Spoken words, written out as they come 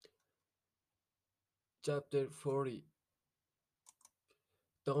Chapter 40.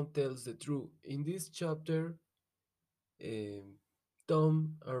 Tom tells the truth. In this chapter, um,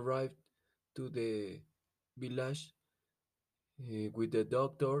 Tom arrived to the village with the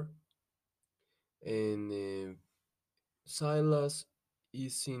doctor, and Silas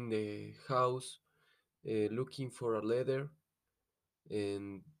is in the house looking for a letter,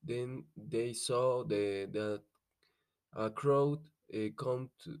 and then they saw that a crowd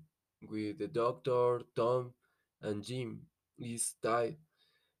come with the doctor, Tom, and Jim is died,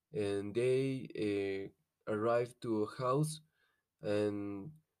 and they arrived to a house, and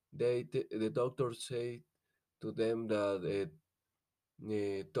the doctor said to them that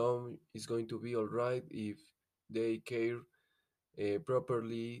Tom is going to be all right if they care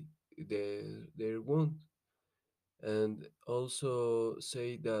properly their wound, and also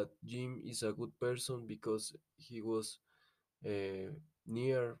say that Jim is a good person because he was uh,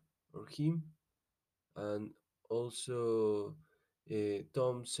 near or him, and also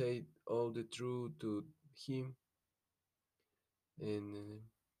Tom said all the truth to him, and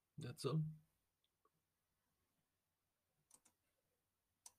that's all.